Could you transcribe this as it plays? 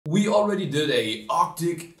We already did a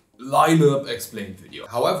Arctic lineup explained video.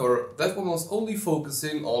 However, that one was only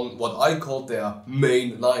focusing on what I called their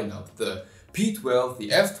main lineup, the P12, the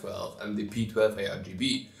F12 and the P12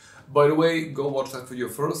 ARGB. By the way, go watch that video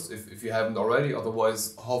first if you haven't already,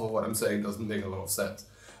 otherwise half of what I'm saying doesn't make a lot of sense.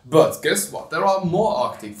 But guess what? There are more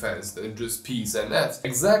Arctic fans than just Ps and Fs.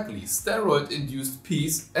 Exactly, steroid-induced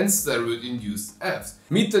Ps and steroid-induced Fs.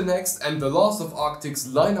 Meet the next and the last of Arctic's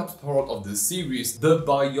lineup part of this series, the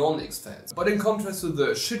Bionix fans. But in contrast to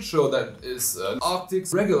the shit show that is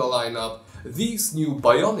Arctic's regular lineup, these new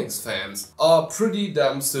Bionix fans are pretty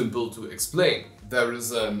damn simple to explain. There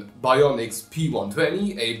is a BioniX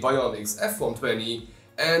P120, a BioniX F120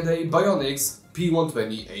 and a BioniX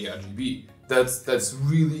P120 A-RGB. That's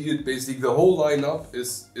really it. Basically the whole lineup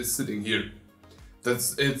is sitting here.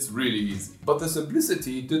 It's really easy. But the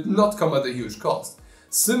simplicity did not come at a huge cost.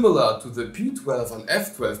 Similar to the P12 and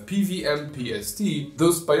F12 PVM PST,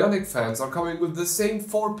 those Bionic fans are coming with the same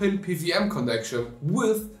 4-pin PVM connection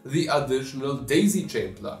with the additional daisy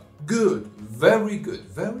chain plug. Good, very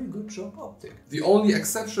good job, Optic. The only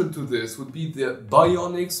exception to this would be the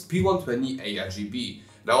BioniX P120 A-RGB.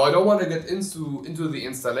 Now, I don't want to get into the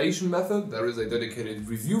installation method, there is a dedicated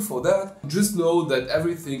review for that. Just know that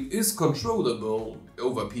everything is controllable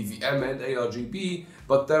over PVM and ARGB,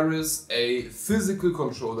 but there is a physical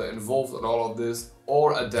controller involved in all of this,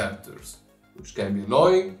 or adapters, which can be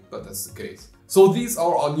annoying, but that's the case. So these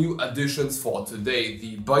are our new additions for today,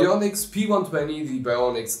 the BioniX P120, the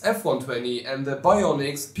BioniX F120 and the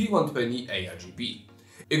BioniX P120 A-RGB.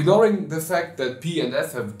 Ignoring the fact that P and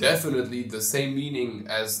F have definitely the same meaning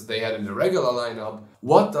as they had in the regular lineup,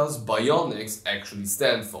 what does Bionix actually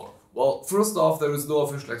stand for? Well, first off, there is no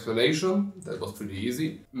official explanation, that was pretty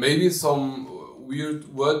easy. Maybe some weird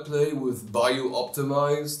wordplay with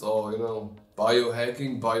bio-optimized or, you know,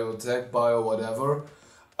 biohacking, biotech, bio whatever.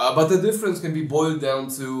 But the difference can be boiled down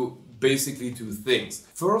to basically two things.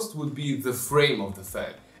 First would be the frame of the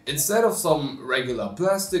fan. Instead of some regular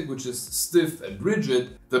plastic, which is stiff and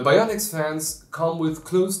rigid, the Bionix fans come with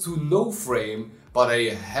close to no frame, but a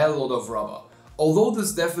hell lot of rubber. Although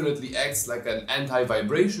this definitely acts like an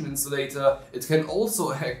anti-vibration insulator, it can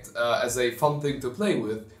also act as a fun thing to play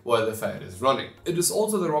with while the fan is running. It is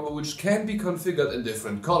also the rubber which can be configured in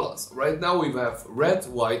different colors. Right now we have red,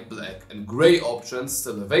 white, black and grey options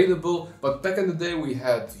still available, but back in the day we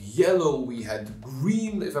had yellow, we had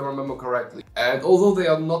green if I remember correctly. And although they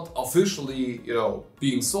are not officially, you know,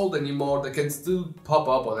 being sold anymore, they can still pop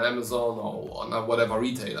up on Amazon or on whatever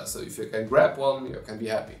retailer, so if you can grab one, you can be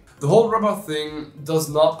happy. The whole rubber thing does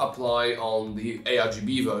not apply on the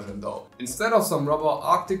ARGB version though. Instead of some rubber,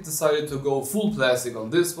 Arctic decided to go full plastic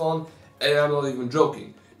on this one, and I'm not even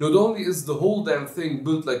joking. Not only is the whole damn thing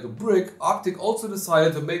built like a brick, Arctic also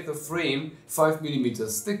decided to make the frame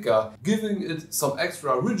 5mm thicker, giving it some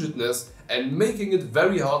extra rigidness and making it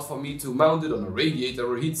very hard for me to mount it on a radiator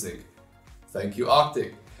or heatsink. Thank you,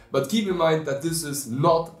 Arctic. But keep in mind that this is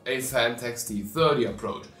not a Fantex T30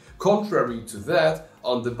 approach. Contrary to that,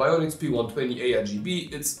 on the BioniX P120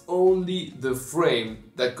 A-RGB, it's only the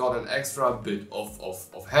frame that got an extra bit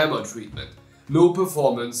of hammer treatment. No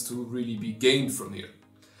performance to really be gained from here.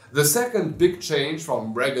 The second big change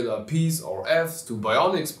from regular Ps or Fs to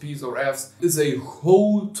Bionix Ps or Fs is a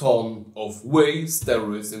whole ton of whey,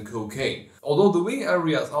 steroids and cocaine. Although the wing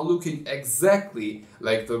areas are looking exactly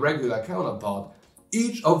like the regular counterpart,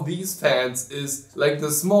 each of these fans is like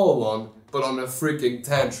the small one, but on a freaking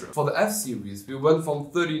tantrum. For the F series, we went from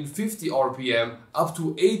 1350 RPM up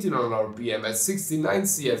to 1800 RPM at 69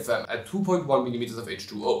 CFM at 2.1mm of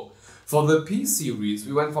H2O. For the P series,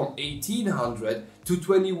 we went from 1800 to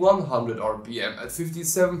 2100 RPM at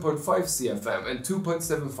 57.5 CFM and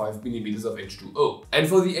 2.75mm of H2O. And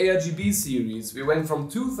for the ARGB series, we went from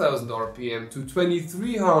 2000 RPM to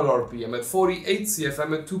 2300 RPM at 48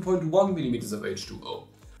 CFM and 2.1mm of H2O.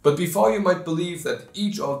 But before you might believe that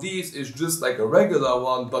each of these is just like a regular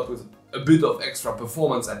one but with a bit of extra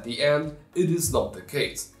performance at the end, it is not the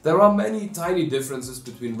case. There are many tiny differences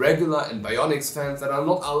between regular and Bionix fans that are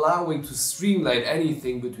not allowing to streamline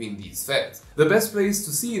anything between these fans. The best place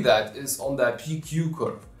to see that is on their PQ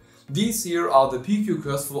curve. These here are the PQ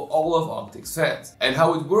curves for all of Arctic's fans. And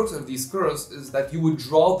how it works with these curves is that you would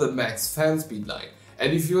draw the max fan speed line.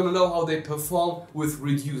 And if you want to know how they perform with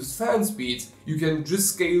reduced fan speeds, you can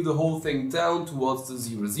just scale the whole thing down towards the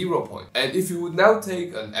 0 point. And if you would now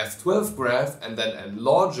take an F12 graph and then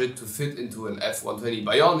enlarge it to fit into an F120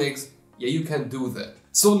 Bionix, yeah, you can do that.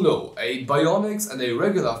 So no, a Bionix and a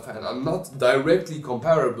regular fan are not directly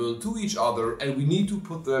comparable to each other, and we need to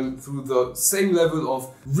put them through the same level of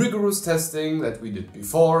rigorous testing that we did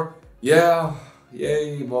before. Yeah,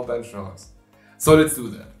 Yay, more benchmarks. So let's do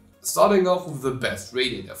that. Starting off with the best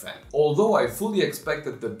radiator fan. Although I fully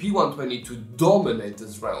expected the P120 to dominate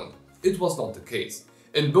this round, it was not the case.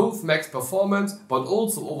 In both max performance, but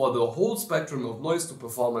also over the whole spectrum of noise to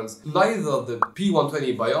performance, neither the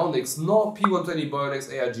P120 Bionix nor P120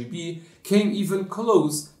 BioniX A-RGB came even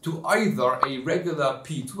close to either a regular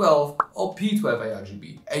P12 or P12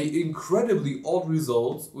 ARGB. An incredibly odd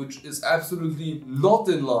result, which is absolutely not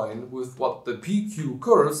in line with what the PQ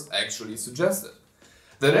curves actually suggested.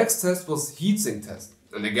 The next test was heatsink test.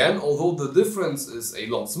 And again, although the difference is a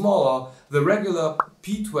lot smaller, the regular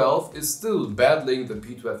P12 is still battling the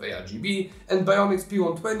P12 ARGB, and BioniX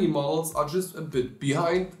P120 models are just a bit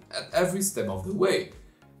behind at every step of the way.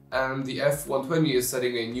 And the F120 is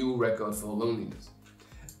setting a new record for loneliness.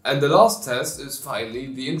 And the last test is finally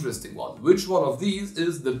the interesting one. Which one of these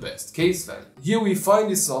is the best case fan? Here we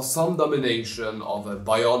finally saw some domination of a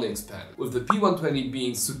Bionix panel, with the P120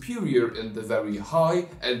 being superior in the very high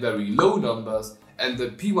and very low numbers, and the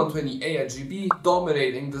P120 A-RGB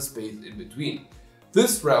dominating the space in between.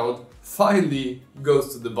 This round finally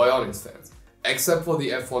goes to the Bionix fans, except for the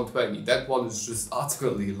F120. That one is just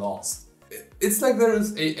utterly lost. It's like there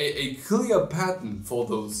is a clear pattern for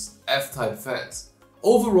those F-type fans.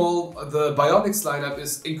 Overall, the Bionix lineup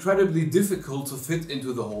is incredibly difficult to fit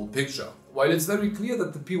into the whole picture. While it's very clear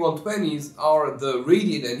that the P120s are the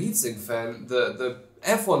radiator and heatsink fan, the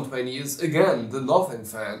F120 is again the nothing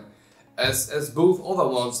fan. As both other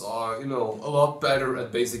ones are, a lot better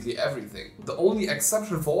at basically everything. The only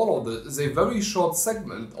exception for all of this is a very short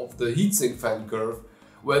segment of the heatsink fan curve,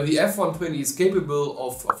 where the F120 is capable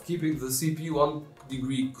of keeping the CPU 1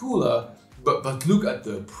 degree cooler, but look at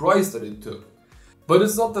the price that it took. But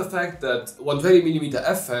it's not the fact that 120mm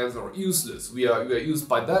F fans are useless, we are used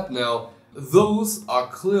by that now. Those are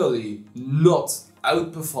clearly not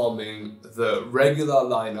outperforming the regular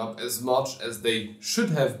lineup as much as they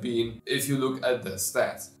should have been if you look at their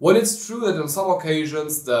stats. While it's true that on some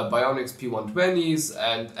occasions the BioniX P120s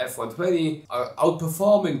and F120 are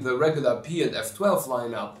outperforming the regular P and F12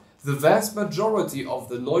 lineup, the vast majority of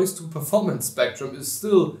the noise to performance spectrum is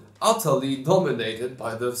still utterly dominated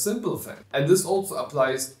by the simple fan. And this also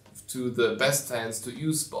applies to the best fans to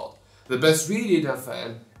use spot. The best radiator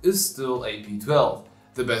fan is still a P12.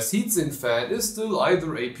 The best heatsink fan is still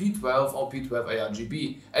either a P12 or P12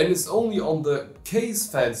 ARGB, and it's only on the case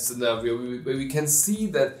fan scenario where we can see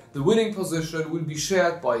that the winning position will be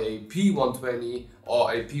shared by a P120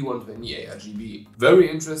 or a P120 ARGB.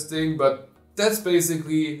 Very interesting, but that's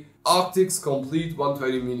basically Arctic's complete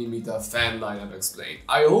 120mm fan lineup explained.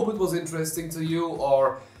 I hope it was interesting to you,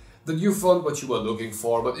 or that you found what you were looking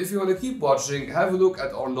for, but if you want to keep watching, have a look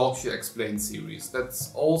at our Nokia Explained series.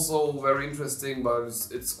 That's also very interesting, but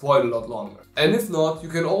it's quite a lot longer. And if not, you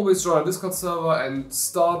can always join our Discord server and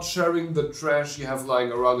start sharing the trash you have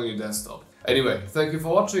lying around on your desktop. Anyway, thank you for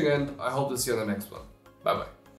watching, and I hope to see you on the next one. Bye bye.